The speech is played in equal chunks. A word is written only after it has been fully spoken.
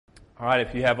All right,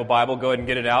 if you have a Bible, go ahead and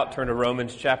get it out. Turn to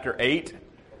Romans chapter 8.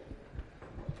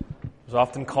 It's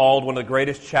often called one of the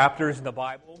greatest chapters in the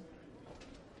Bible.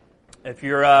 If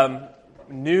you're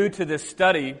new to this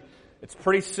study, it's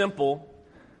pretty simple.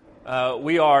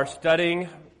 We are studying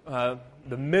the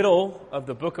middle of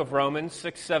the book of Romans,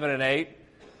 6, 7, and 8,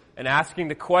 and asking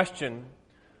the question,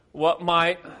 what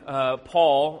might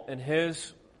Paul, in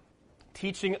his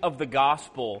teaching of the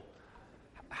gospel,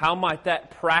 how might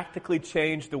that practically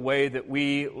change the way that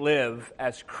we live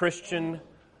as Christian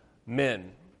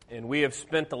men? And we have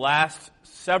spent the last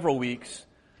several weeks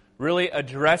really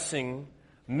addressing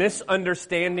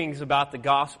misunderstandings about the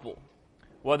gospel.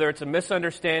 Whether it's a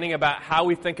misunderstanding about how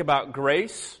we think about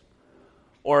grace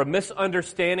or a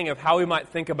misunderstanding of how we might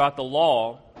think about the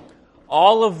law,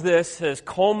 all of this has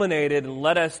culminated and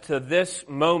led us to this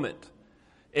moment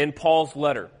in Paul's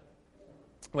letter,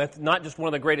 with not just one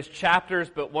of the greatest chapters,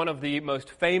 but one of the most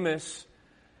famous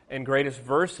and greatest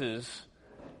verses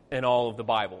in all of the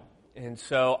Bible. And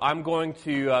so I'm going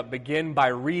to begin by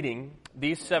reading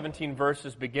these 17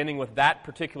 verses, beginning with that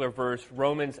particular verse,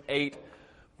 Romans 8,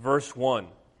 verse 1.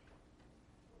 I'm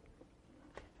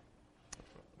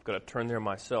going to turn there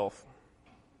myself.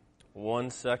 1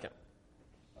 second.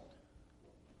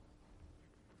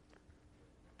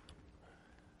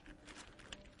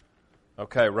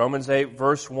 Okay, Romans 8,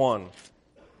 verse 1.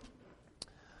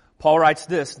 Paul writes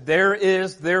this, "There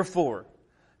is, therefore,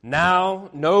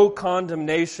 now no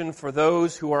condemnation for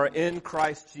those who are in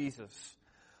Christ Jesus.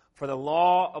 For the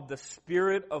law of the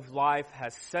Spirit of life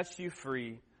has set you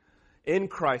free in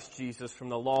Christ Jesus from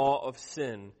the law of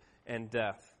sin and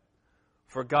death.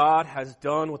 For God has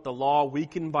done what the law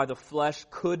weakened by the flesh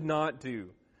could not do,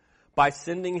 by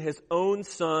sending His own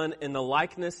Son in the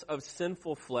likeness of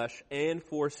sinful flesh and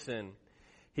for sin.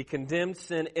 He condemned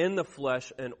sin in the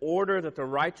flesh in order that the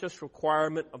righteous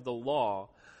requirement of the law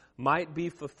might be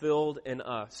fulfilled in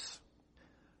us,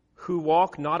 who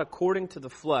walk not according to the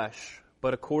flesh,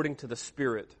 but according to the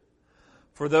Spirit.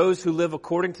 For those who live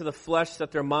according to the flesh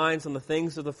set their minds on the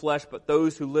things of the flesh, but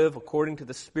those who live according to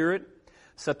the Spirit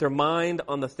set their mind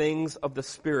on the things of the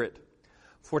Spirit.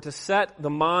 For to set the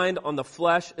mind on the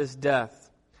flesh is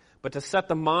death, but to set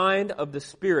the mind of the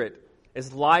Spirit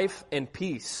is life and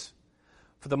peace.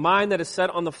 For the mind that is set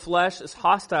on the flesh is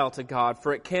hostile to God,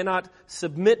 for it cannot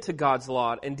submit to God's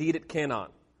law. Indeed, it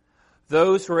cannot.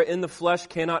 Those who are in the flesh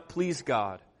cannot please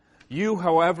God. You,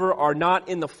 however, are not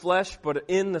in the flesh, but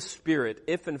in the Spirit,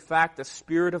 if in fact the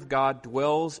Spirit of God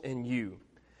dwells in you.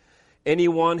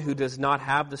 Anyone who does not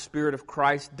have the Spirit of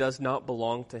Christ does not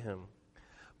belong to Him.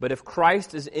 But if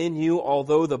Christ is in you,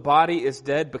 although the body is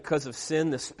dead because of sin,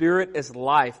 the Spirit is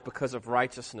life because of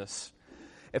righteousness.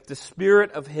 If the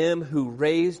Spirit of Him who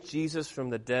raised Jesus from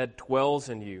the dead dwells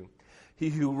in you, He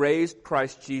who raised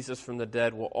Christ Jesus from the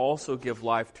dead will also give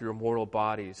life to your mortal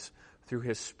bodies through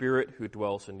His Spirit who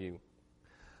dwells in you.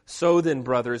 So then,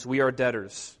 brothers, we are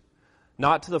debtors,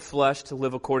 not to the flesh to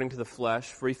live according to the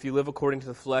flesh, for if you live according to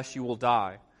the flesh, you will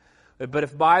die. But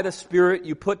if by the Spirit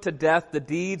you put to death the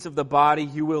deeds of the body,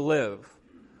 you will live.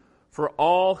 For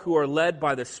all who are led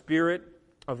by the Spirit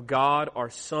of God are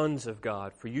sons of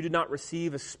God. For you did not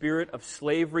receive a spirit of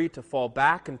slavery to fall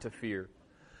back into fear,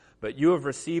 but you have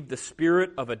received the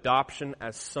Spirit of adoption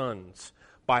as sons,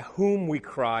 by whom we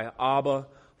cry, Abba,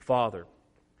 Father.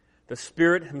 The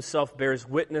Spirit Himself bears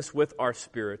witness with our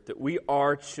spirit that we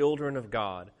are children of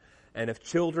God, and if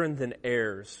children, then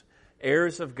heirs,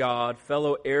 heirs of God,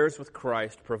 fellow heirs with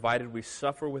Christ, provided we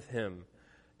suffer with Him,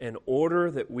 in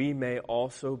order that we may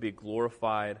also be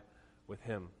glorified with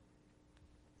Him."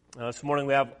 This morning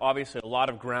we have obviously a lot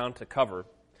of ground to cover,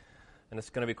 and it's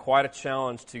going to be quite a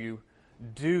challenge to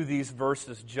do these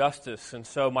verses justice. And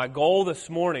so my goal this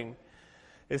morning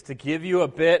is to give you a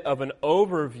bit of an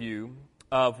overview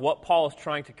of what Paul is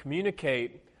trying to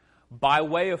communicate by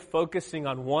way of focusing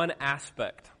on one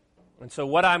aspect. And so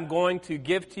what I'm going to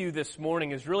give to you this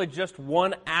morning is really just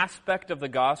one aspect of the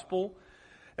gospel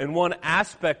and one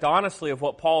aspect, honestly, of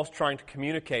what Paul is trying to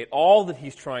communicate, all that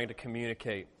he's trying to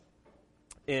communicate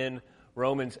in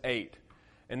Romans 8.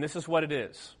 And this is what it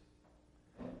is.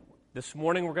 This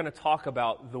morning we're going to talk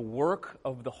about the work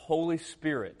of the Holy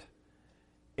Spirit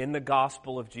in the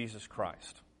gospel of Jesus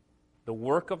Christ. The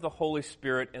work of the Holy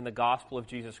Spirit in the gospel of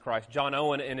Jesus Christ. John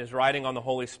Owen, in his writing on the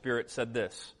Holy Spirit, said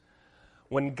this: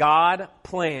 "When God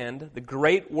planned the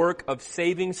great work of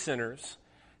saving sinners,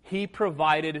 He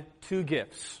provided two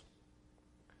gifts.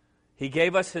 He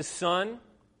gave us His Son,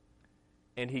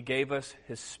 and He gave us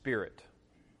His Spirit."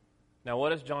 Now,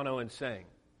 what is John Owen saying?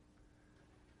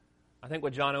 I think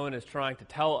what John Owen is trying to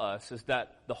tell us is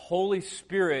that the Holy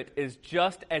Spirit is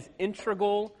just as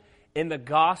integral in the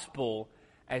gospel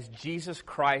as Jesus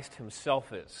Christ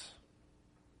himself is.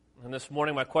 And this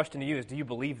morning my question to you is, do you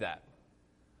believe that?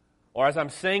 Or as I'm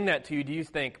saying that to you, do you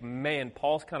think, man,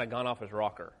 Paul's kind of gone off his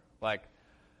rocker? Like,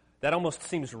 that almost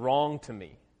seems wrong to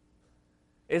me.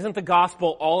 Isn't the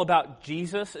gospel all about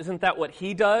Jesus? Isn't that what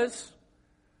he does?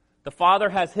 The Father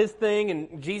has his thing,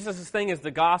 and Jesus' thing is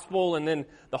the gospel, and then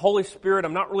the Holy Spirit,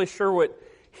 I'm not really sure what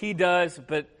he does,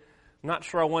 but I'm not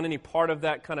sure I want any part of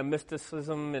that kind of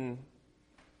mysticism.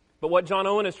 But what John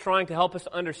Owen is trying to help us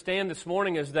understand this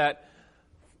morning is that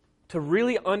to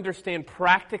really understand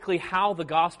practically how the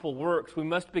gospel works, we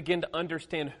must begin to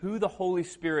understand who the Holy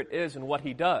Spirit is and what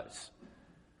he does.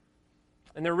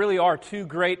 And there really are two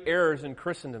great errors in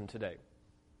Christendom today.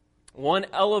 One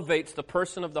elevates the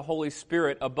person of the Holy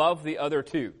Spirit above the other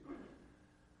two.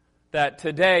 That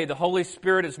today the Holy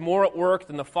Spirit is more at work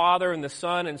than the Father and the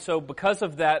Son, and so because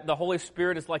of that, the Holy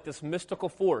Spirit is like this mystical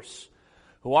force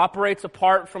who operates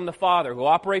apart from the Father, who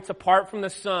operates apart from the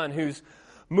Son, who's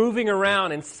moving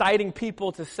around, inciting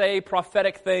people to say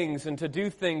prophetic things and to do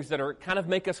things that are kind of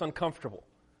make us uncomfortable.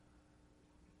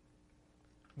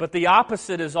 But the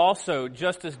opposite is also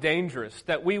just as dangerous,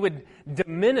 that we would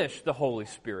diminish the Holy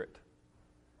Spirit.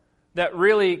 That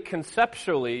really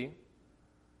conceptually,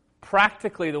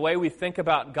 practically, the way we think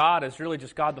about God is really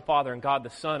just God the Father and God the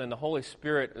Son, and the Holy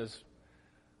Spirit is,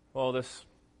 well, this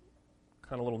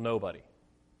kind of little nobody.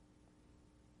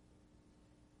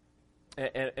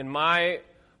 And my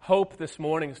hope this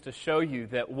morning is to show you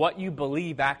that what you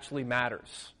believe actually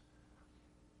matters.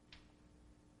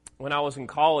 When I was in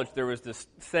college, there was this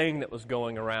saying that was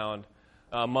going around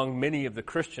among many of the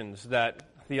Christians that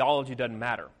theology doesn't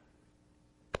matter.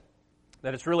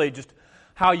 That it's really just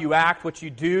how you act, what you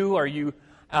do, are you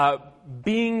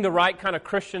being the right kind of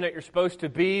Christian that you're supposed to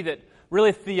be, that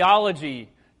really theology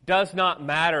does not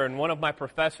matter. And one of my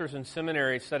professors in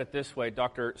seminary said it this way,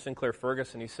 Dr. Sinclair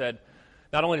Ferguson, he said,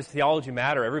 not only does theology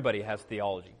matter, everybody has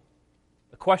theology.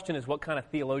 The question is, what kind of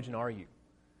theologian are you?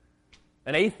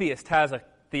 An atheist has a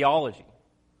theology.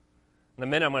 In a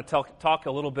minute, I'm going to talk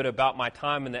a little bit about my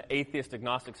time in the Atheist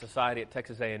Agnostic Society at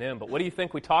Texas A&M. But what do you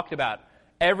think we talked about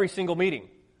every single meeting?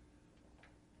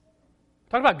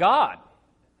 Talk about God.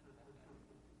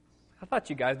 I thought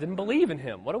you guys didn't believe in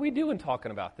Him. What are we doing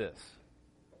talking about this?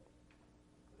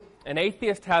 An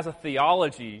atheist has a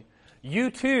theology.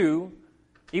 You too,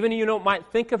 even you might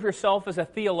think of yourself as a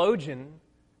theologian,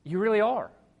 you really are.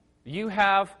 You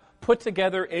have put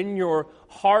together in your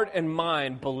heart and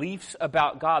mind beliefs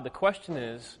about God. The question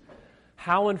is,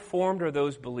 how informed are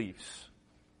those beliefs?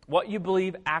 What you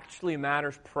believe actually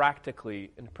matters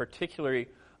practically, and particularly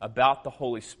about the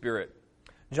Holy Spirit.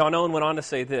 John Owen went on to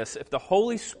say this, if the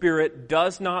Holy Spirit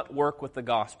does not work with the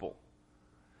gospel,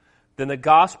 then the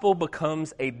gospel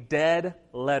becomes a dead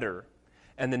letter,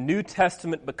 and the New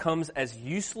Testament becomes as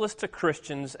useless to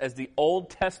Christians as the Old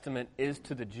Testament is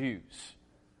to the Jews.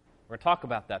 We're going to talk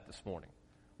about that this morning.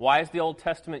 Why is the Old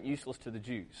Testament useless to the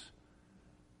Jews?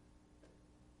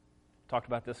 Talked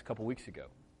about this a couple weeks ago.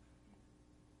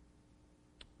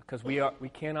 Because we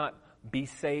cannot be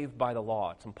saved by the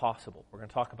law. It's impossible. We're going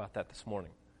to talk about that this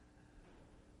morning.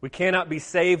 We cannot be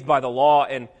saved by the law,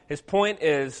 and his point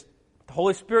is, the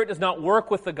Holy Spirit does not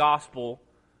work with the gospel,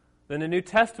 then the New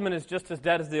Testament is just as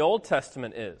dead as the Old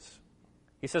Testament is.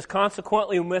 He says,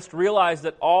 consequently, we must realize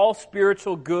that all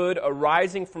spiritual good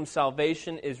arising from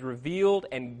salvation is revealed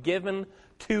and given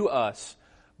to us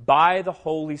by the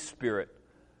Holy Spirit.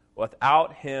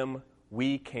 Without Him,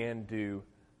 we can do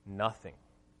nothing.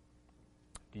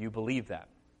 Do you believe that?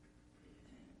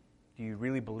 Do you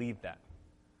really believe that?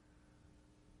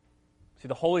 See,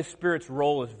 the Holy Spirit's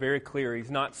role is very clear. He's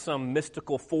not some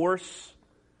mystical force,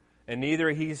 and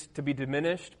neither He's to be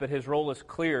diminished, but His role is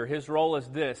clear. His role is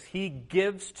this. He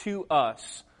gives to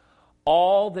us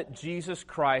all that Jesus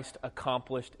Christ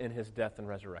accomplished in His death and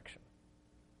resurrection.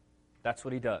 That's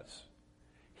what He does.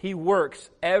 He works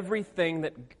everything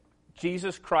that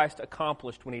Jesus Christ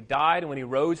accomplished when He died and when He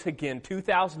rose again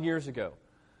 2,000 years ago.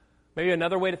 Maybe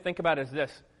another way to think about it is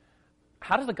this.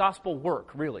 How does the gospel work,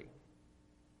 really?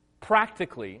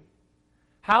 Practically,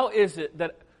 how is it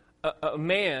that a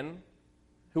man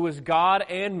who was God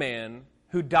and man,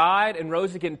 who died and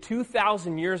rose again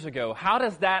 2,000 years ago, how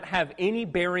does that have any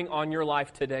bearing on your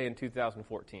life today in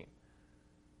 2014?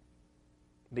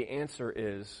 The answer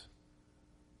is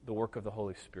the work of the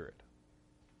Holy Spirit.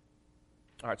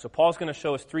 All right, so Paul's going to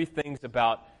show us three things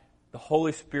about the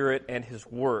Holy Spirit and His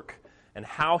work and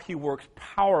how He works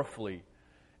powerfully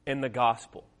in the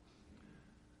gospel.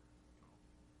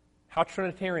 How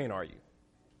Trinitarian are you?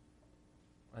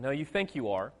 I know you think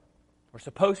you are, or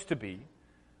supposed to be,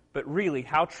 but really,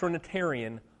 how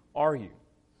Trinitarian are you?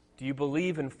 Do you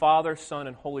believe in Father, Son,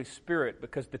 and Holy Spirit?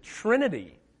 Because the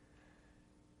Trinity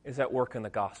is at work in the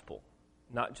gospel,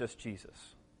 not just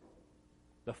Jesus.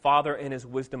 The Father in His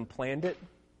wisdom planned it.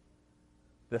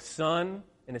 The Son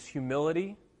in His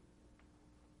humility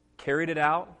carried it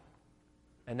out.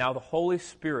 And now the Holy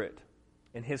Spirit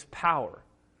in His power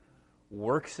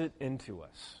works it into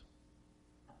us.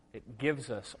 It gives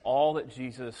us all that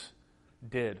Jesus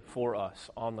did for us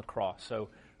on the cross. So,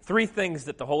 3 things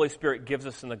that the Holy Spirit gives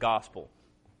us in the gospel.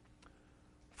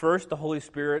 First, the Holy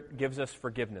Spirit gives us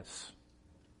forgiveness.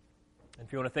 And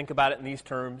if you want to think about it in these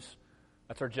terms,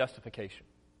 that's our justification.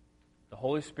 The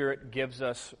Holy Spirit gives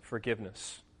us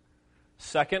forgiveness.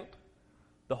 Second,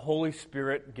 the Holy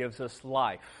Spirit gives us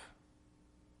life.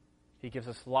 He gives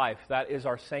us life. That is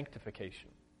our sanctification.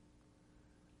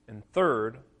 And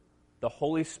third, the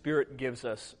Holy Spirit gives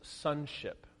us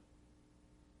sonship.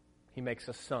 He makes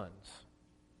us sons.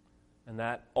 And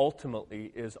that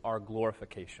ultimately is our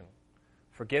glorification.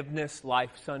 Forgiveness,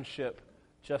 life, sonship,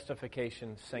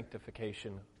 justification,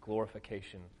 sanctification,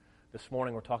 glorification. This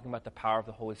morning we're talking about the power of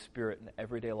the Holy Spirit in the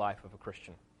everyday life of a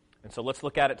Christian. And so let's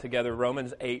look at it together.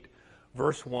 Romans 8,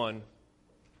 verse 1,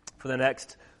 for the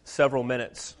next several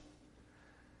minutes.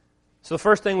 So the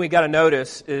first thing we got to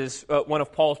notice is one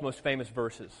of Paul's most famous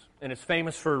verses. And it's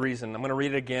famous for a reason. I'm going to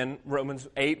read it again. Romans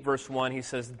 8, verse 1, he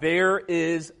says, "There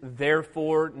is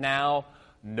therefore now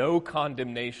no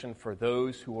condemnation for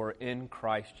those who are in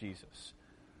Christ Jesus."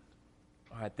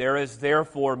 All right, there is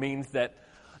therefore means that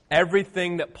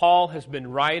everything that Paul has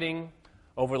been writing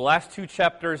over the last 2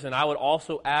 chapters, and I would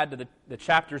also add to the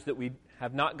chapters that we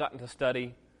have not gotten to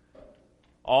study,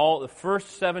 all the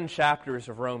first 7 chapters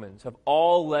of Romans have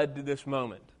all led to this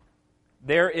moment.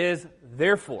 There is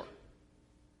therefore.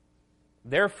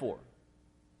 Therefore,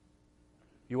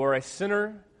 you are a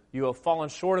sinner, you have fallen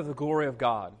short of the glory of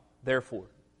God. Therefore.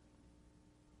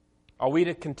 Are we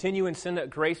to continue in sin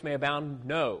that grace may abound?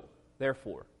 No.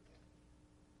 Therefore.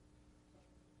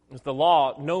 Is the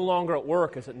law no longer at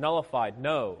work? Is it nullified?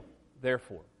 No.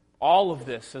 Therefore. All of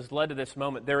this has led to this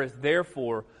moment. There is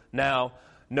therefore now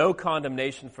no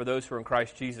condemnation for those who are in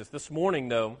Christ Jesus. This morning,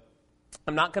 though,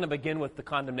 I'm not going to begin with the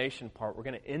condemnation part. We're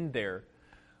going to end there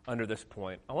under this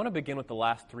point. I want to begin with the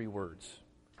last 3 words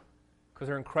because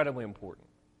they're incredibly important.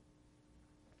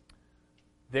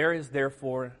 There is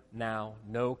therefore now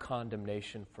no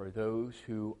condemnation for those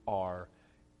who are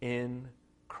in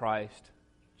Christ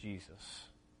Jesus.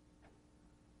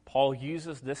 Paul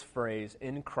uses this phrase,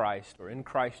 in Christ, or in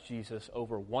Christ Jesus,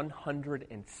 over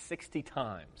 160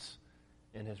 times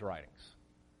in his writings.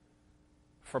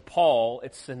 For Paul,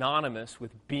 it's synonymous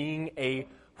with being a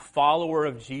follower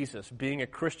of Jesus, being a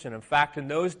Christian. In fact, in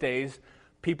those days,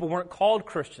 people weren't called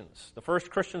Christians. The first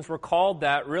Christians were called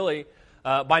that, really,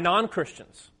 by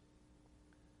non-Christians.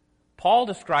 Paul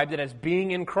described it as being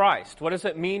in Christ. What does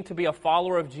it mean to be a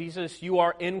follower of Jesus? You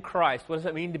are in Christ. What does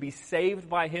it mean to be saved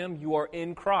by Him? You are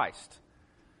in Christ.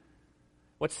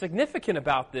 What's significant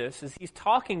about this is he's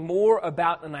talking more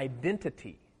about an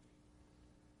identity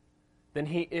than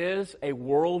he is a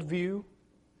worldview,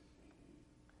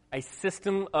 a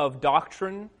system of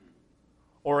doctrine,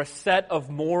 or a set of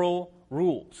moral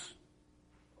rules.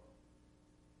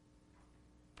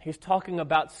 He's talking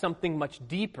about something much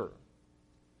deeper.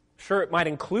 Sure, it might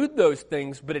include those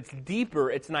things, but it's deeper.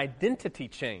 It's an identity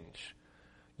change.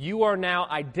 You are now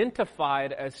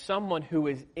identified as someone who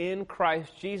is in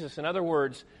Christ Jesus. In other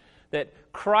words, that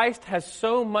Christ has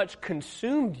so much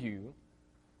consumed you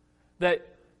that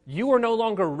you are no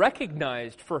longer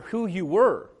recognized for who you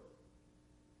were.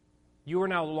 You are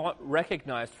now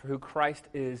recognized for who Christ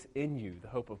is in you, the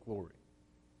hope of glory.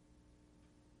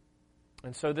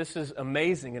 And so this is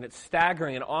amazing, and it's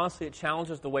staggering, and honestly, it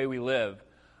challenges the way we live.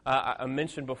 I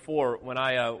mentioned before, when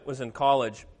I was in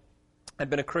college, I'd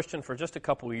been a Christian for just a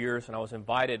couple of years, and I was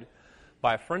invited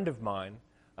by a friend of mine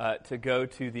to go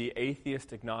to the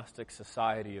Atheist Agnostic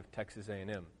Society of Texas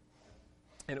A&M.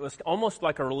 And it was almost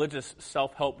like a religious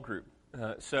self-help group.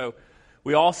 So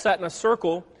we all sat in a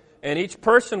circle, and each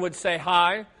person would say,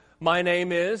 "Hi, my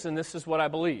name is," and this is what I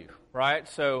believe, right?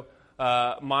 So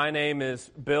my name is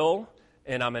Bill,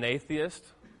 and I'm an atheist.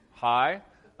 Hi.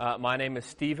 My name is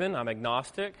Stephen. I'm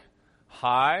agnostic.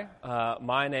 Hi.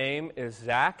 My name is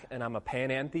Zach, and I'm a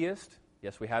panentheist.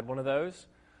 Yes, we had one of those.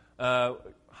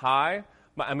 Hi.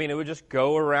 I mean, it would just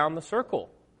go around the circle.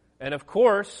 And of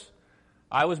course,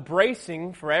 I was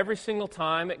bracing for every single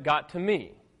time it got to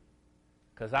me,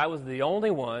 because I was the only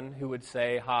one who would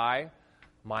say, "Hi,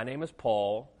 my name is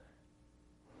Paul,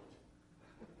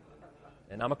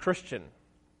 and I'm a Christian."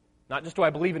 Not just do I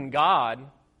believe in God,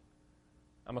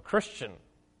 I'm a Christian.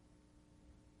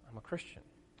 I'm a Christian.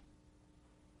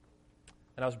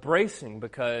 And I was bracing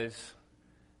because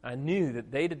I knew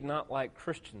that they did not like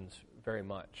Christians very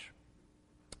much.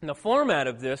 And the format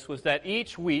of this was that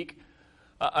each week,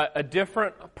 a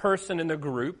different person in the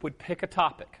group would pick a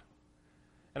topic.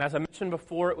 And as I mentioned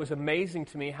before, it was amazing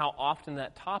to me how often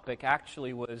that topic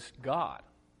actually was God.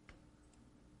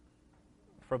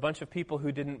 For a bunch of people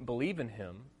who didn't believe in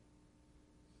Him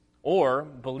or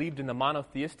believed in the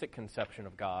monotheistic conception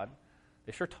of God,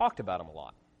 they sure talked about Him a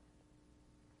lot.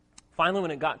 Finally,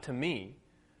 when it got to me,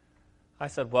 I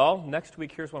said, well, next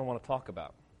week, here's what I want to talk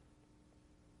about.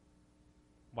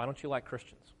 Why don't you like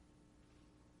Christians?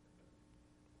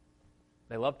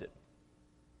 They loved it.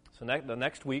 So the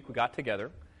next week we got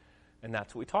together, and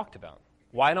that's what we talked about.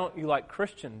 Why don't you like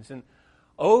Christians? And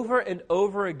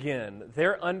over again,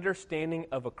 their understanding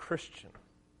of a Christian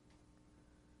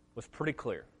was pretty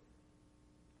clear.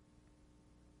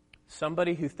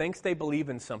 Somebody who thinks they believe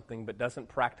in something but doesn't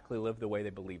practically live the way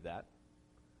they believe that.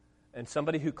 And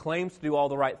somebody who claims to do all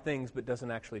the right things but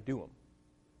doesn't actually do them.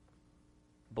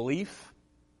 Belief,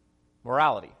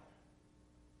 morality.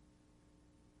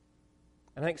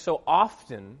 I think so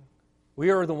often we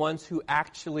are the ones who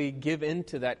actually give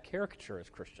into that caricature as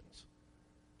Christians.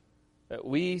 That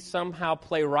we somehow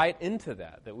play right into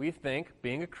that we think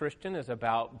being a Christian is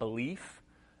about belief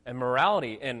and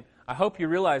morality. And I hope you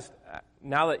realize,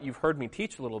 now that you've heard me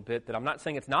teach a little bit, that I'm not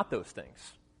saying it's not those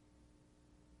things.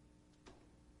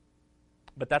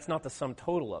 But that's not the sum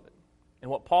total of it. And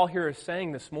what Paul here is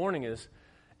saying this morning is,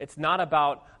 it's not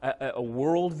about a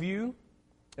worldview.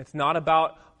 It's not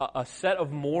about a set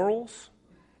of morals.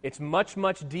 It's much,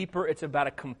 much deeper. It's about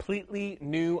a completely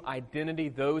new identity,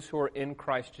 those who are in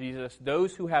Christ Jesus.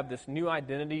 Those who have this new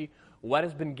identity, what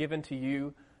has been given to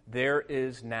you, there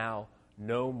is now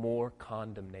no more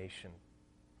condemnation.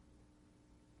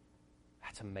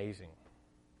 That's amazing.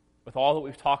 With all that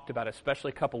we've talked about,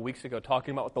 especially a couple weeks ago,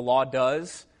 talking about what the law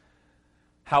does,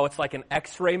 how it's like an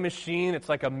x-ray machine, it's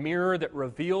like a mirror that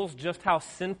reveals just how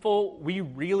sinful we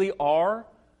really are.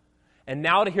 And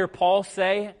now to hear Paul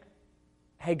say,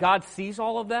 hey, God sees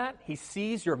all of that. He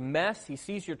sees your mess. He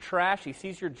sees your trash. He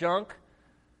sees your junk.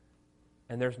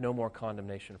 And there's no more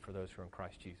condemnation for those who are in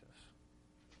Christ Jesus.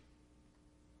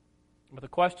 But the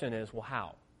question is, well,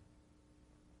 how?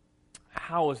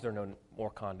 How is there no more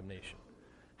condemnation?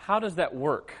 How does that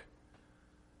work?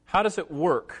 How does it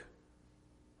work?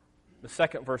 The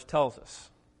second verse tells us,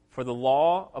 for the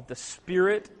law of the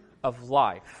Spirit of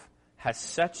life has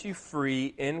set you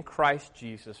free in Christ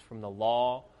Jesus from the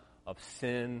law of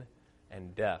sin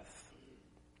and death.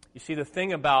 You see, the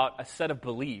thing about a set of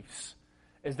beliefs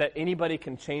is that anybody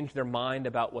can change their mind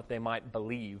about what they might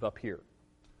believe up here.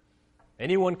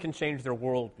 Anyone can change their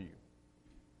worldview.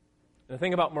 The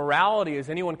thing about morality is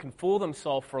anyone can fool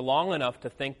themselves for long enough to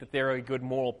think that they're a good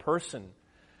moral person.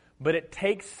 But it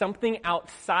takes something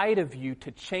outside of you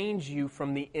to change you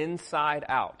from the inside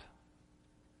out.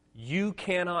 You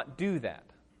cannot do that.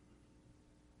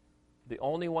 The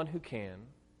only one who can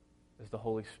is the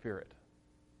Holy Spirit.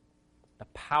 The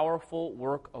powerful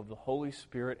work of the Holy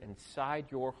Spirit inside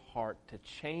your heart to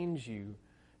change you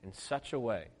in such a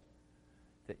way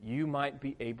that you might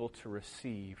be able to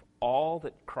receive all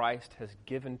that Christ has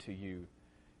given to you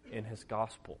in His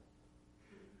gospel.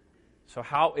 So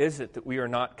how is it that we are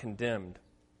not condemned?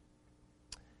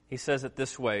 He says it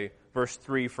this way, verse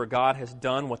 3, for God has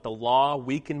done what the law,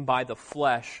 weakened by the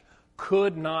flesh,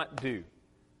 could not do.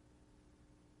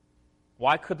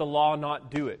 Why could the law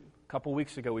not do it? A couple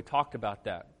weeks ago we talked about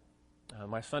that.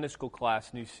 My Sunday school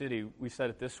class, New City, we said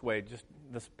it this way just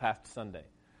this past Sunday.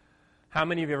 How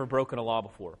many of you have ever broken a law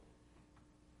before?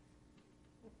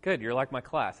 Good, you're like my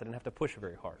class. I didn't have to push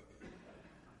very hard.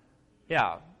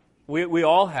 Yeah, we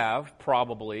all have,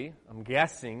 probably, I'm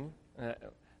guessing,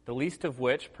 the least of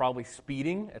which, probably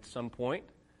speeding at some point.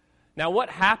 Now, what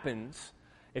happens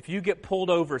if you get pulled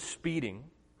over speeding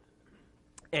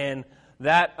and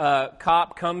that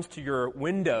cop comes to your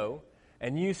window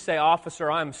and you say, officer,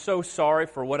 I'm so sorry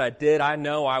for what I did. I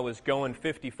know I was going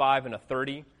 55 and a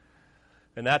 30,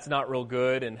 and that's not real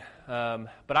good.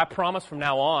 But I promise from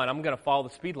now on I'm going to follow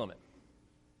the speed limit.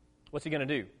 What's he going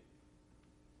to do?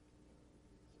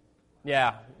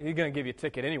 Yeah, he's going to give you a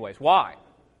ticket anyways. Why?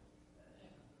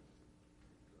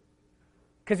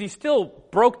 Because he still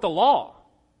broke the law.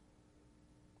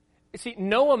 You see,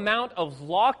 no amount of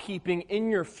law keeping in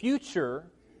your future,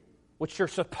 which you're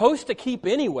supposed to keep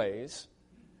anyways,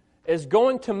 is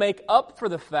going to make up for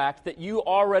the fact that you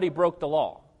already broke the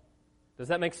law. Does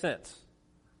that make sense?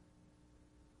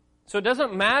 So it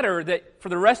doesn't matter that for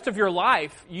the rest of your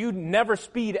life you never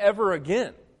speed ever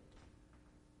again.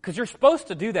 Because you're supposed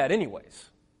to do that anyways.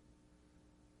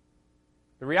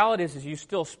 The reality is you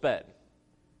still sped,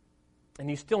 and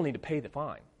you still need to pay the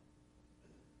fine.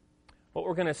 What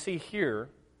we're going to see here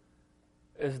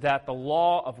is that the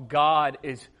law of God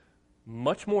is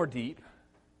much more deep,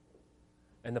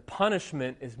 and the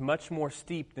punishment is much more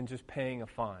steep than just paying a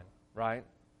fine, right?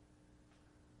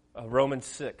 Romans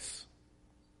 6,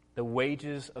 the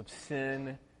wages of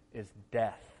sin is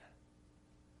death.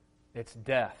 It's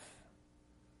death.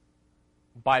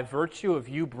 By virtue of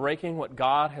you breaking what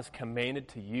God has commanded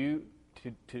to you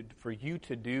for you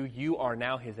to do, you are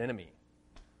now his enemy.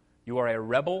 You are a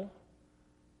rebel.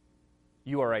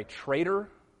 You are a traitor.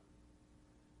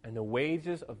 And the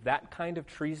wages of that kind of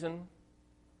treason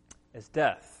is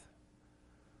death.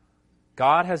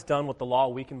 God has done what the law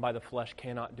weakened by the flesh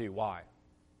cannot do. Why?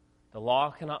 The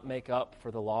law cannot make up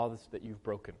for the laws that you've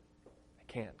broken. It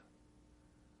can't.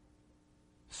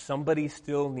 Somebody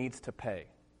still needs to pay.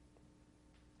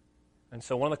 And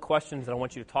so one of the questions that I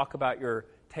want you to talk about at your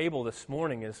table this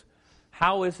morning is,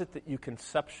 how is it that you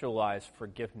conceptualize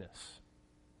forgiveness?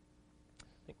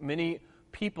 I think many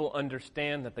people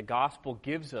understand that the gospel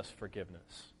gives us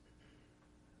forgiveness.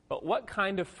 But what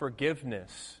kind of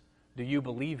forgiveness do you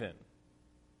believe in?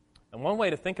 And one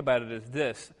way to think about it is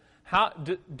this: how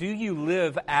do you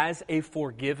live as a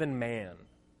forgiven man?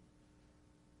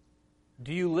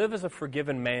 Do you live as a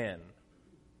forgiven man?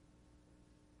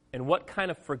 And what kind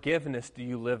of forgiveness do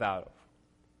you live out of?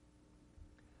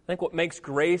 I think what makes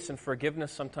grace and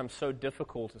forgiveness sometimes so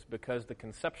difficult is because the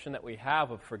conception that we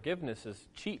have of forgiveness is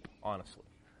cheap, honestly.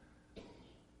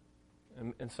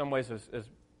 In some ways, as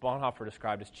Bonhoeffer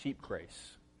described, as cheap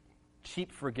grace,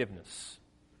 cheap forgiveness.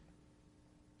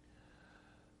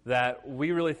 That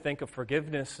we really think of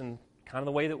forgiveness in kind of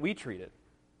the way that we treat it.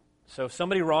 So if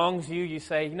somebody wrongs you, you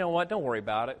say, you know what, don't worry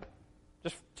about it.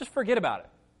 Just forget about it.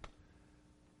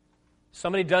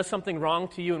 Somebody does something wrong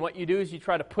to you, and what you do is you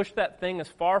try to push that thing as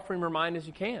far from your mind as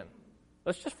you can.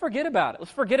 Let's just forget about it.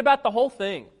 Let's forget about the whole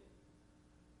thing.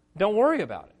 Don't worry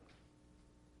about it.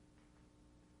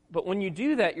 But when you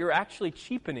do that, you're actually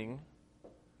cheapening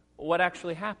what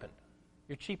actually happened.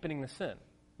 You're cheapening the sin.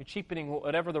 You're cheapening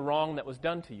whatever the wrong that was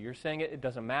done to you. You're saying it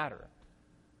doesn't matter.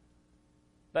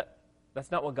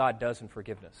 That's not what God does in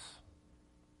forgiveness.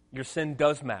 Your sin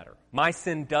does matter. My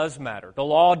sin does matter. The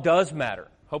law does matter.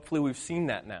 Hopefully we've seen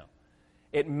that now.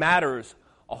 It matters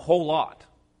a whole lot.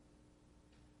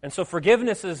 And so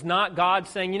forgiveness is not God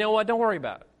saying, you know what, don't worry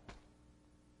about it.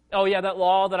 Oh yeah, that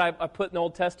law that I put in the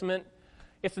Old Testament,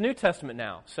 it's the New Testament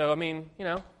now. So,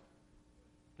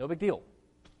 no big deal.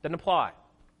 Doesn't apply.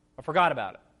 I forgot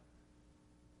about it.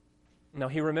 No,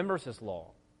 he remembers his law.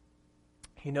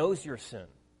 He knows your sin.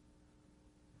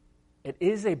 It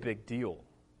is a big deal.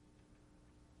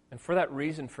 And for that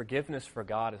reason, forgiveness for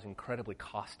God is incredibly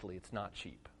costly. It's not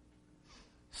cheap.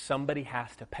 Somebody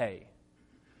has to pay.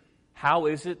 How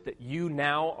is it that you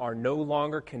now are no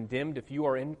longer condemned if you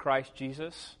are in Christ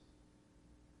Jesus?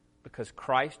 Because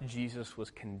Christ Jesus was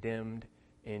condemned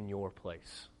in your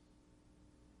place.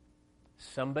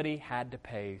 Somebody had to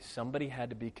pay. Somebody had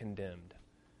to be condemned.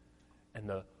 And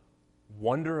the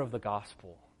wonder of the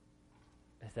gospel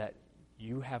is that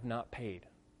you have not paid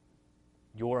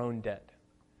your own debt.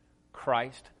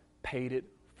 Christ paid it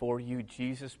for you.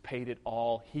 Jesus paid it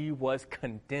all. He was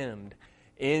condemned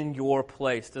in your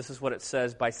place. This is what it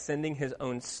says: by sending his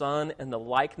own Son in the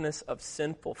likeness of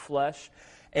sinful flesh,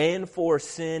 and for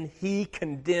sin, he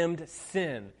condemned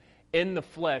sin in the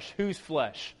flesh. Whose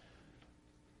flesh?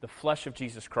 The flesh of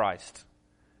Jesus Christ.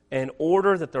 In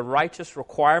order that the righteous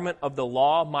requirement of the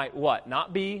law might what?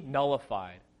 Not be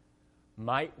nullified.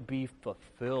 Might be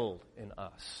fulfilled in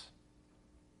us.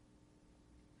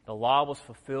 The law was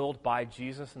fulfilled by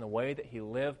Jesus in the way that he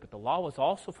lived, but the law was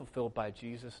also fulfilled by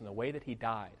Jesus in the way that he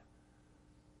died.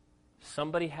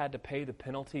 Somebody had to pay the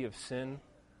penalty of sin,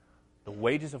 the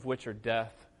wages of which are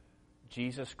death.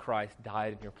 Jesus Christ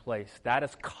died in your place. That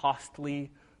is costly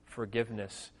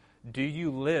forgiveness. Do you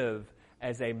live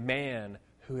as a man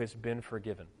who has been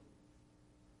forgiven?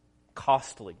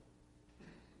 Costly.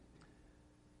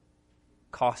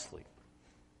 Costly.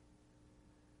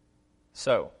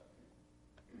 So,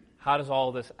 how does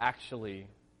all this actually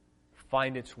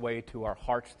find its way to our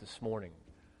hearts this morning?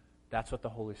 That's what the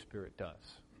Holy Spirit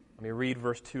does. Let me read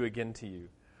verse 2 again to you.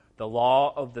 The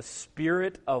law of the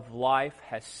Spirit of life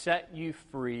has set you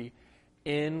free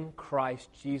in Christ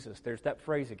Jesus. There's that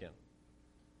phrase again.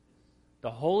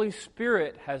 The Holy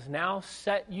Spirit has now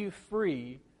set you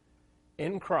free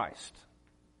in Christ.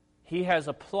 He has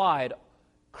applied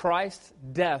Christ's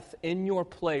death in your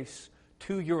place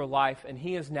to your life, and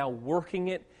he is now working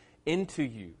it into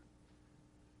you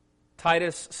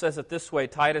Titus says it this way,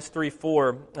 Titus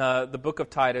 3:4, the book of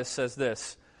Titus says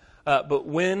this, but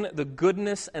when the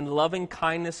goodness and loving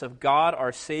kindness of God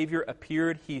our Savior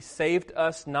appeared, He saved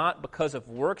us not because of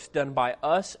works done by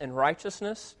us in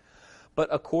righteousness, but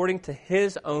according to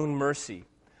His own mercy,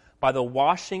 by the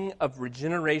washing of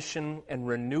regeneration and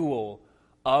renewal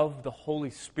of the Holy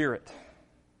Spirit,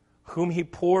 whom He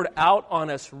poured out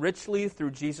on us richly through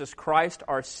Jesus Christ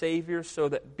our Savior, so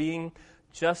that being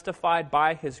justified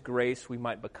by His grace we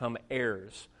might become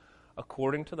heirs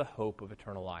according to the hope of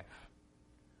eternal life.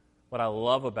 What I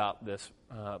love about this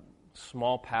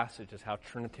small passage is how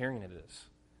Trinitarian it is.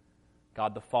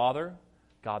 God the Father,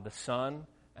 God the Son,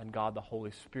 and God the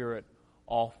Holy Spirit,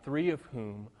 all three of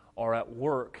whom are at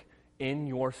work in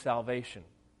your salvation.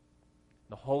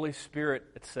 The Holy Spirit,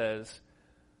 it says,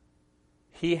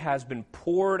 He has been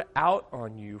poured out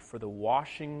on you for the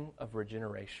washing of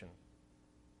regeneration.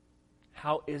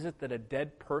 How is it that a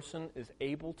dead person is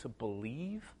able to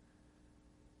believe?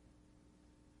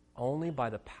 Only by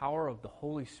the power of the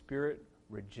Holy Spirit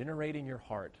regenerating your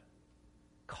heart,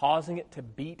 causing it to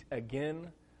beat again.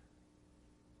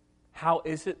 How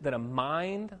is it that a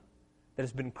mind that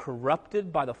has been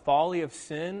corrupted by the folly of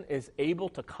sin is able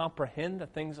to comprehend the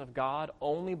things of God?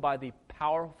 Only by the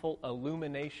powerful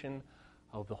illumination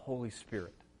of the Holy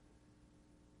Spirit.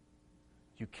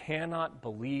 You cannot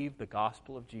believe the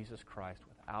gospel of Jesus Christ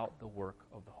without the work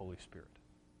of the Holy Spirit.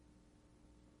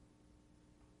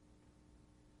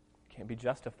 You can't be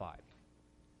justified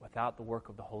without the work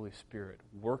of the Holy Spirit,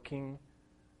 working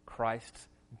Christ's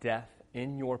death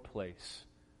in your place,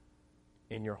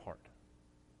 in your heart.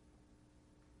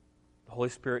 The Holy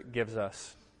Spirit gives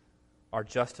us our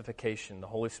justification. The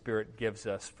Holy Spirit gives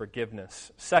us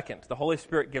forgiveness. Second, the Holy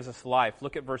Spirit gives us life.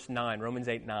 Look at verse 9, Romans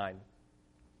 8:9.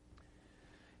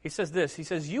 He says this, he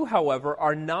says, you, however,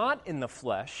 are not in the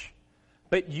flesh,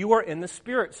 but you are in the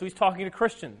Spirit. So he's talking to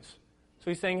Christians.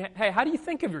 So he's saying, hey, how do you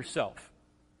think of yourself?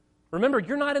 Remember,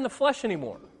 you're not in the flesh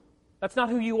anymore. That's not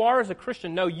who you are as a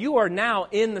Christian. No, you are now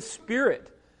in the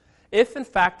Spirit, if in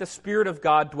fact the Spirit of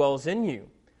God dwells in you.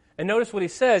 And notice what he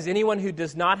says, anyone who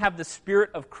does not have the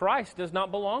Spirit of Christ does not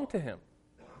belong to Him.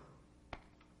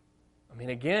 I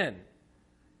mean, again,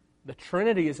 the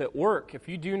Trinity is at work. If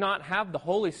you do not have the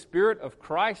Holy Spirit of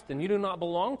Christ, then you do not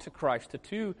belong to Christ. The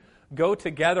two go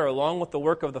together along with the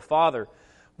work of the Father.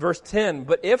 Verse 10,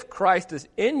 but if Christ is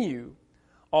in you,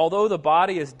 although the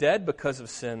body is dead because of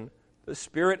sin, the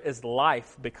Spirit is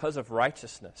life because of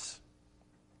righteousness.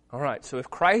 All right, so if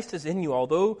Christ is in you,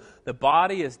 although the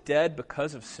body is dead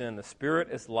because of sin, the Spirit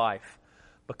is life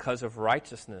because of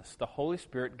righteousness. The Holy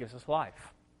Spirit gives us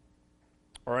life.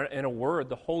 Or in a word,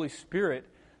 the Holy Spirit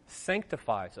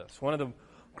sanctifies us. One of the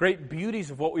great beauties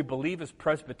of what we believe as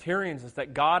Presbyterians is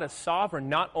that God is sovereign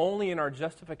not only in our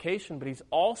justification, but He's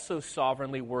also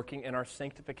sovereignly working in our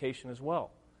sanctification as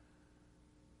well.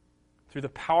 Through the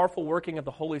powerful working of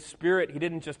the Holy Spirit, He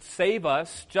didn't just save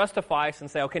us, justify us, and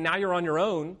say, okay, now you're on your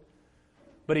own,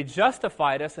 but He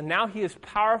justified us, and now He is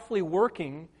powerfully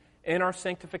working in our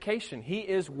sanctification. He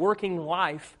is working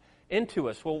life into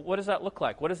us. Well, what does that look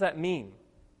like? What does that mean?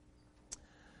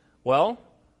 Well,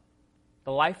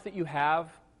 the life that you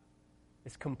have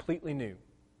is completely new.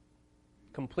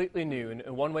 Completely new.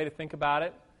 And one way to think about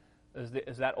it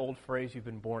is that old phrase, you've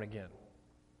been born again.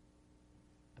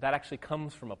 That actually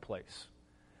comes from a place.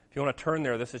 If you want to turn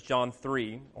there, this is John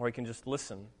 3, or you can just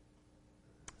listen.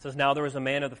 It says, now there was a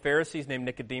man of the Pharisees named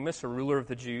Nicodemus, a ruler of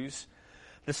the Jews.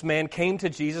 This man came to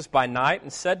Jesus by night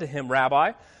and said to Him,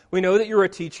 Rabbi, we know that you're a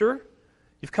teacher.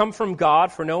 You've come from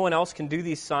God, for no one else can do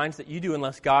these signs that you do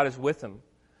unless God is with him.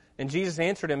 And Jesus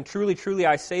answered him, truly, truly,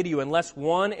 I say to you, unless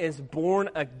one is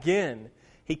born again,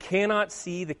 he cannot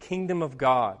see the kingdom of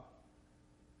God.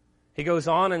 He goes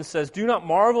on and says, do not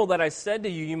marvel that I said to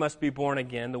you, you must be born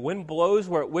again. The wind blows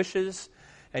where it wishes,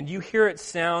 and you hear its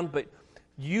sound, but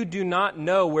you do not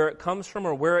know where it comes from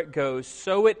or where it goes.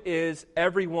 So it is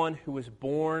everyone who is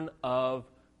born of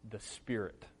the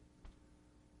Spirit.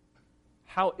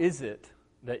 How is it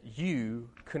that you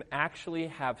can actually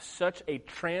have such a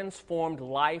transformed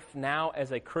life now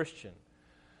as a Christian,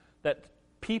 that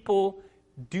people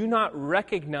do not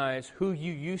recognize who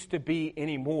you used to be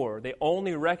anymore? They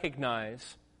only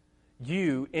recognize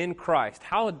you in Christ.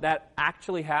 How did that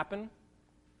actually happen?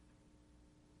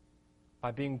 By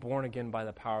being born again by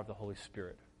the power of the Holy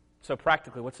Spirit. So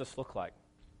practically, what's this look like?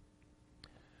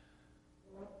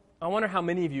 I wonder how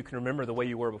many of you can remember the way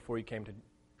you were before you came to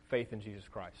faith in Jesus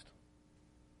Christ.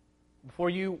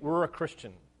 Before you were a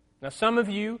Christian. Now, some of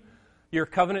you, you're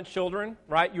covenant children,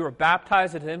 right? You were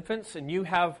baptized as infants, and you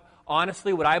have,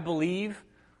 honestly, what I believe,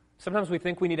 sometimes we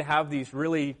think we need to have these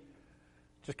really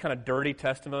just kind of dirty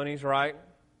testimonies, right?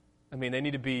 I mean, they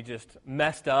need to be just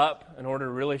messed up in order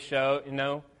to really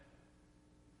show,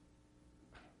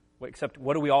 Except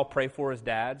what do we all pray for as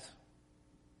dads?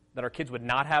 That our kids would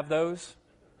not have those?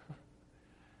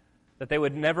 That they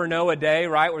would never know a day,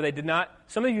 right, where they did not.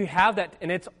 Some of you have that,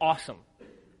 and it's awesome.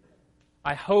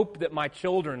 I hope that my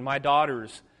children, my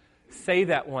daughters, say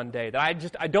that one day,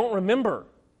 that I don't remember.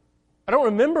 I don't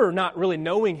remember not really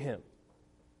knowing Him.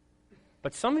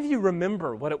 But some of you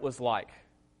remember what it was like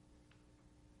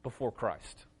before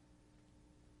Christ.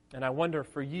 And I wonder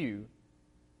for you,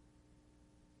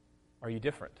 are you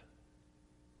different?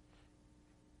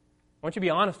 I want you to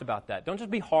be honest about that. Don't just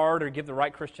be hard or give the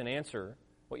right Christian answer,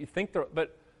 what you think,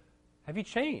 but have you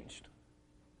changed?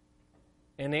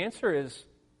 And the answer is,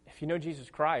 if you know Jesus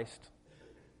Christ,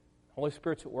 Holy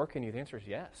Spirit's at work in you, the answer is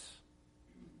yes.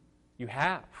 You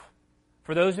have.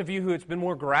 For those of you who it's been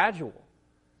more gradual,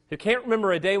 who can't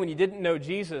remember a day when you didn't know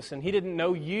Jesus and He didn't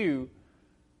know you,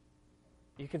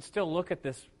 you can still look at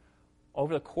this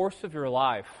over the course of your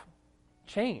life.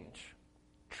 Change,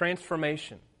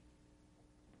 transformation,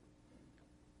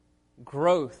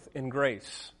 growth in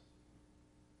grace.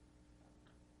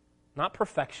 Not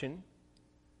perfection,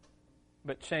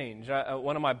 but change.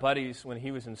 One of my buddies, when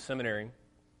he was in seminary,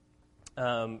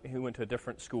 he went to a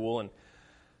different school,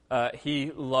 and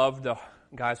he loved the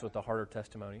guys with the harder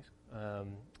testimonies,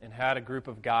 and had a group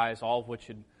of guys, all of which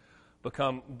had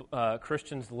become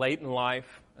Christians late in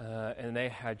life, and they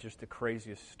had just the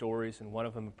craziest stories, and one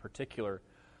of them in particular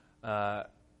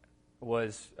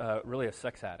was really a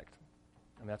sex addict.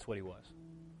 I mean, that's what he was.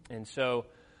 And so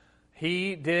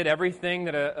he did everything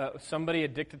that somebody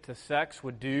addicted to sex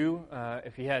would do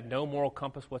if he had no moral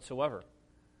compass whatsoever.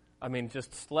 I mean,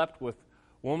 just slept with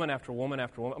woman after woman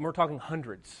after woman. And we're talking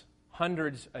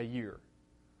hundreds a year.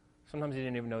 Sometimes he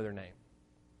didn't even know their name.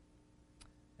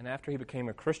 And after he became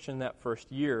a Christian that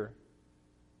first year,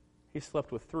 he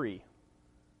slept with 3.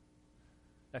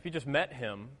 Now, if you just met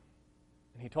him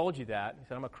and he told you that, he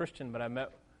said, I'm a Christian, but I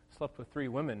slept with 3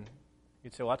 women,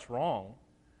 you'd say, well, that's wrong.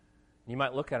 And you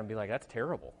might look at him and be like, that's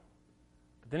terrible.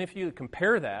 But then if you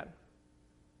compare that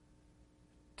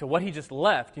to what he just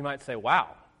left, you might say, wow,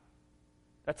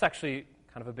 that's actually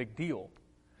kind of a big deal.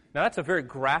 Now, that's a very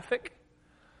graphic,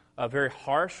 a very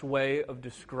harsh way of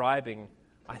describing,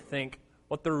 I think,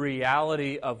 what the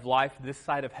reality of life this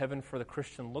side of heaven for the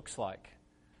Christian looks like.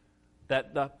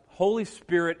 That the Holy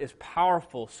Spirit is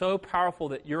powerful, so powerful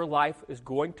that your life is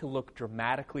going to look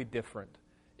dramatically different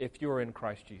if you're in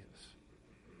Christ Jesus.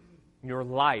 Your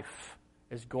life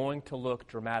is going to look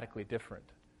dramatically different.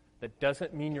 That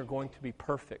doesn't mean you're going to be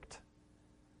perfect.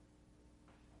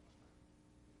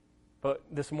 But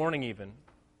this morning even,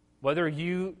 whether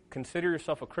you consider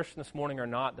yourself a Christian this morning or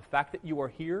not, the fact that you are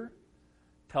here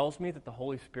tells me that the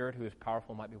Holy Spirit, who is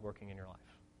powerful, might be working in your life.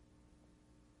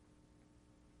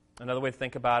 Another way to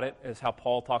think about it is how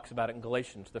Paul talks about it in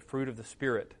Galatians, the fruit of the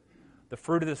Spirit. The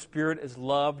fruit of the Spirit is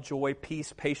love, joy,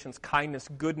 peace, patience, kindness,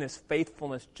 goodness,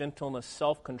 faithfulness, gentleness,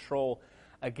 self-control.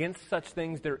 Against such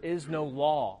things there is no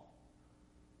law.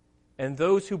 And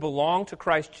those who belong to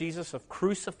Christ Jesus have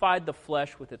crucified the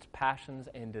flesh with its passions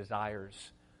and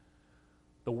desires.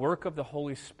 The work of the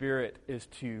Holy Spirit is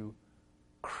to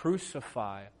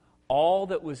crucify all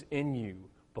that was in you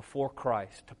before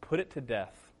Christ, to put it to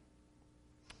death,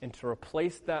 and to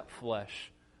replace that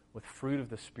flesh with fruit of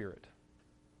the Spirit.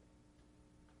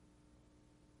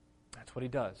 That's what He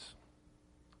does.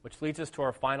 Which leads us to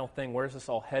our final thing. Where is this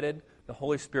all headed? The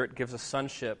Holy Spirit gives us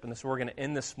sonship, and this is where we're going to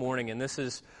end this morning. And this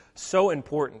is so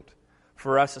important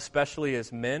for us, especially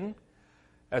as men,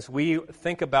 as we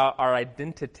think about our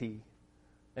identity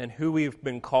and who we've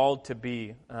been called to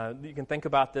be. You can think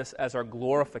about this as our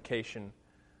glorification.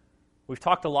 We've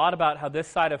talked a lot about how this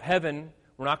side of heaven,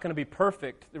 we're not going to be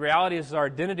perfect. The reality is our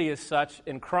identity is such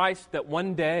in Christ that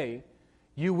one day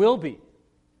you will be.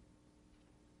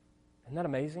 Isn't that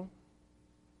amazing?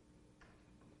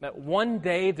 That one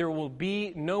day there will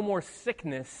be no more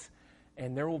sickness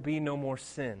and there will be no more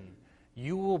sin.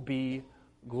 You will be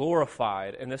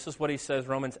glorified. And this is what he says,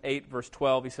 Romans 8, verse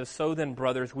 12. He says, so then,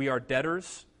 brothers, we are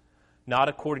debtors, not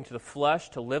according to the flesh,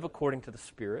 to live according to the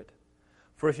Spirit.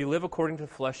 For if you live according to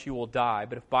the flesh, you will die.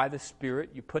 But if by the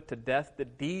Spirit you put to death the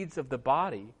deeds of the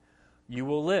body, you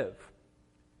will live.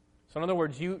 So in other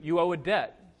words, you owe a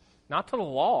debt, not to the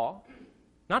law,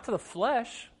 not to the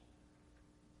flesh,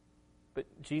 but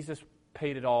Jesus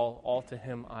paid it all to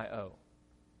Him I owe.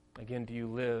 Again, do you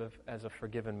live as a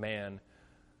forgiven man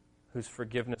whose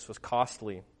forgiveness was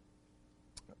costly?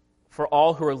 For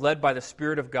all who are led by the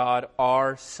Spirit of God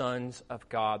are sons of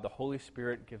God. The Holy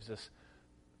Spirit gives us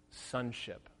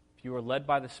sonship. If you are led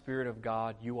by the Spirit of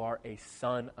God, you are a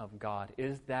son of God.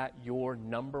 Is that your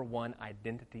number one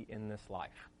identity in this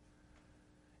life?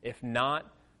 If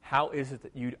not, how is it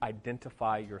that you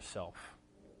identify yourself?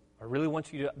 I really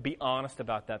want you to be honest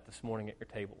about that this morning at your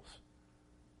tables.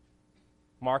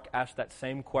 Mark asked that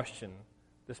same question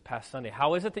this past Sunday.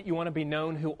 How is it that you want to be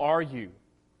known? Who are you?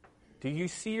 Do you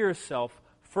see yourself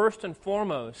first and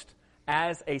foremost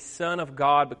as a son of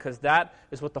God, because that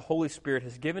is what the Holy Spirit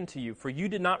has given to you? For you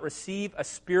did not receive a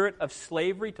spirit of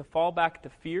slavery to fall back to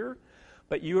fear,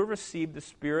 but you have received the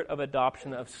spirit of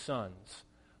adoption of sons,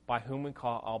 by whom we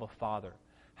call Abba Father.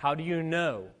 How do you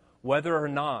know whether or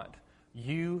not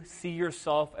you see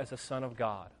yourself as a son of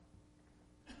God?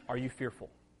 Are you fearful?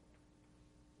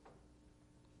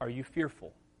 Are you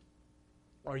fearful?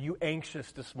 Are you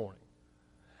anxious this morning?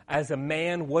 As a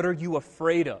man, what are you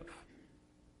afraid of?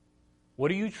 What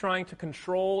are you trying to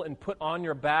control and put on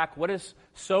your back? What is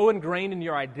so ingrained in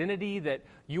your identity that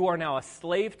you are now a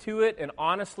slave to it? And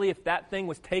honestly, if that thing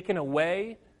was taken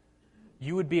away,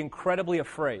 you would be incredibly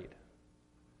afraid.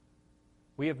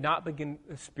 We have not begun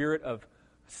a spirit of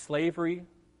slavery,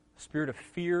 a spirit of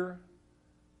fear.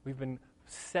 We've been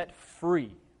set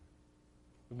free.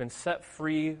 We've been set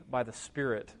free by the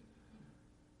Spirit.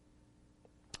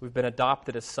 We've been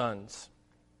adopted as sons.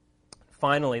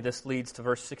 Finally, this leads to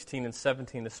verse 16 and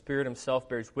 17. The Spirit Himself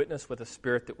bears witness with the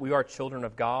Spirit that we are children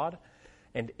of God,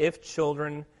 and if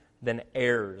children, then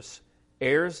heirs.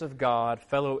 Heirs of God,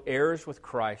 fellow heirs with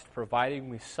Christ, providing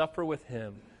we suffer with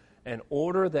Him, in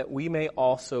order that we may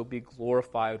also be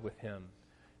glorified with Him.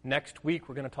 Next week,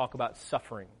 we're going to talk about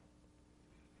suffering.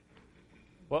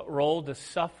 What role does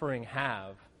suffering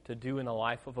have to do in the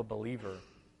life of a believer?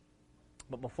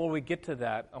 But before we get to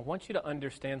that, I want you to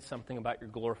understand something about your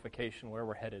glorification, where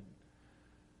we're headed.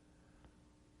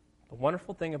 The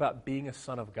wonderful thing about being a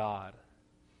son of God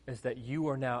is that you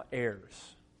are now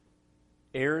heirs.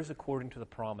 Heirs according to the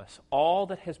promise. All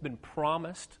that has been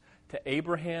promised to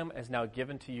Abraham is now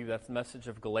given to you. That's the message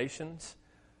of Galatians.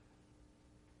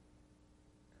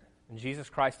 And Jesus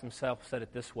Christ Himself said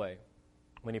it this way.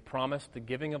 When He promised the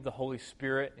giving of the Holy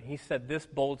Spirit, He said this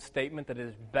bold statement, that it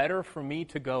is better for me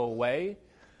to go away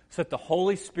so that the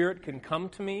Holy Spirit can come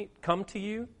to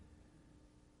you.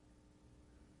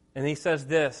 And He says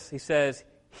this, He says,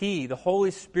 He, the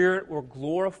Holy Spirit, will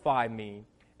glorify me,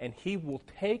 and He will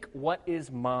take what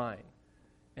is mine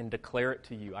and declare it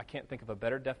to you. I can't think of a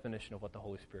better definition of what the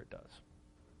Holy Spirit does.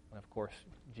 And of course,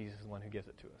 Jesus is the one who gives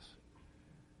it to us.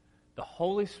 The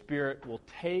Holy Spirit will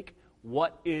take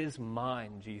what is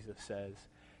mine, Jesus says,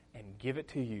 and give it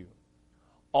to you.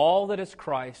 All that is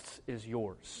Christ's is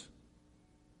yours.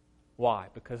 Why?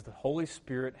 Because the Holy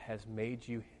Spirit has made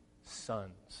you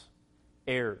sons,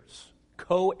 heirs,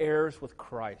 co-heirs with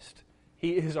Christ.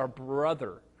 He is our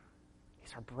brother.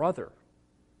 He's our brother.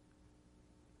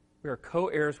 We are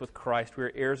co-heirs with Christ. We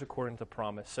are heirs according to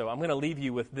promise. So I'm going to leave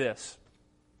you with this.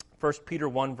 1 Peter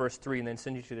 1, verse 3, and then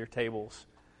send you to their tables.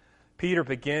 Peter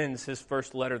begins his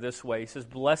first letter this way. He says,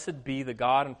 Blessed be the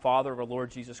God and Father of our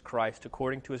Lord Jesus Christ,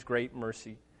 according to His great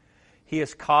mercy. He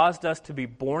has caused us to be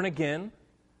born again.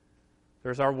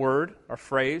 There's our word, our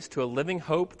phrase, to a living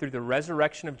hope through the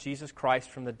resurrection of Jesus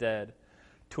Christ from the dead,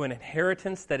 to an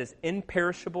inheritance that is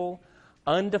imperishable,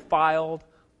 undefiled,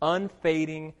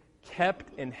 unfading,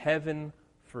 kept in heaven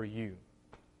for you.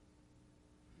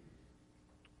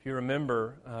 If you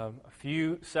remember, a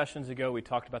few sessions ago we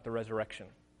talked about the resurrection.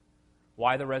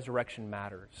 Why the resurrection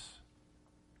matters.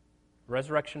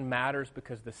 Resurrection matters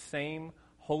because the same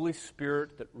Holy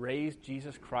Spirit that raised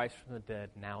Jesus Christ from the dead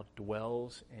now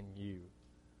dwells in you.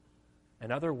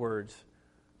 In other words,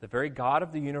 the very God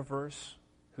of the universe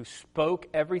who spoke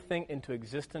everything into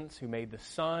existence, who made the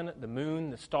sun, the moon,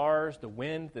 the stars, the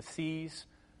wind, the seas,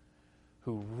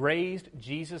 who raised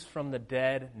Jesus from the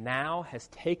dead, now has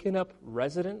taken up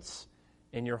residence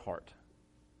in your heart.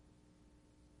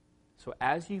 So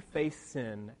as you face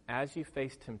sin, as you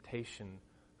face temptation,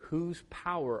 whose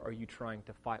power are you trying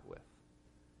to fight with?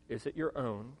 Is it your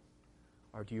own?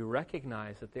 Or do you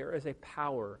recognize that there is a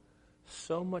power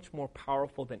so much more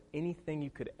powerful than anything you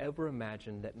could ever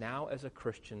imagine that now as a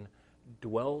Christian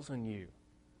dwells in you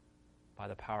by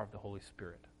the power of the Holy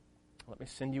Spirit? Let me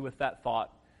send you with that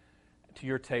thought to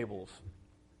your tables.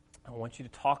 I want you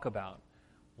to talk about,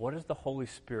 what does the Holy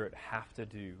Spirit have to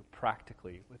do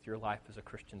practically with your life as a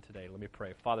Christian today? Let me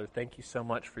pray. Father, thank you so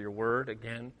much for your word,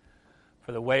 again,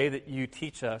 for the way that you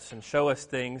teach us and show us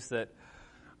things that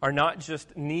are not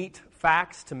just neat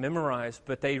facts to memorize,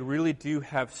 but they really do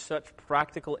have such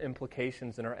practical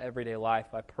implications in our everyday life.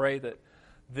 I pray that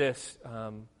this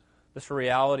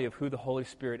reality of who the Holy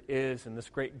Spirit is and this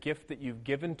great gift that you've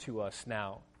given to us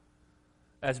now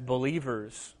as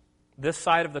believers, this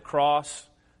side of the cross,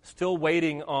 still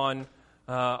waiting on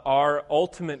our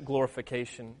ultimate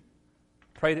glorification.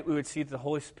 Pray that we would see that the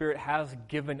Holy Spirit has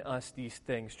given us these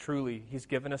things. Truly, He's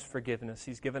given us forgiveness.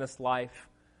 He's given us life.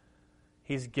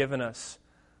 He's given us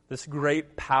this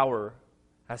great power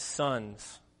as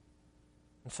sons.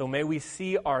 And so may we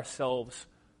see ourselves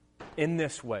in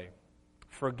this way,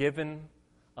 forgiven,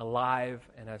 alive,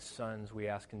 and as sons, we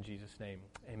ask in Jesus' name.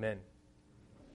 Amen.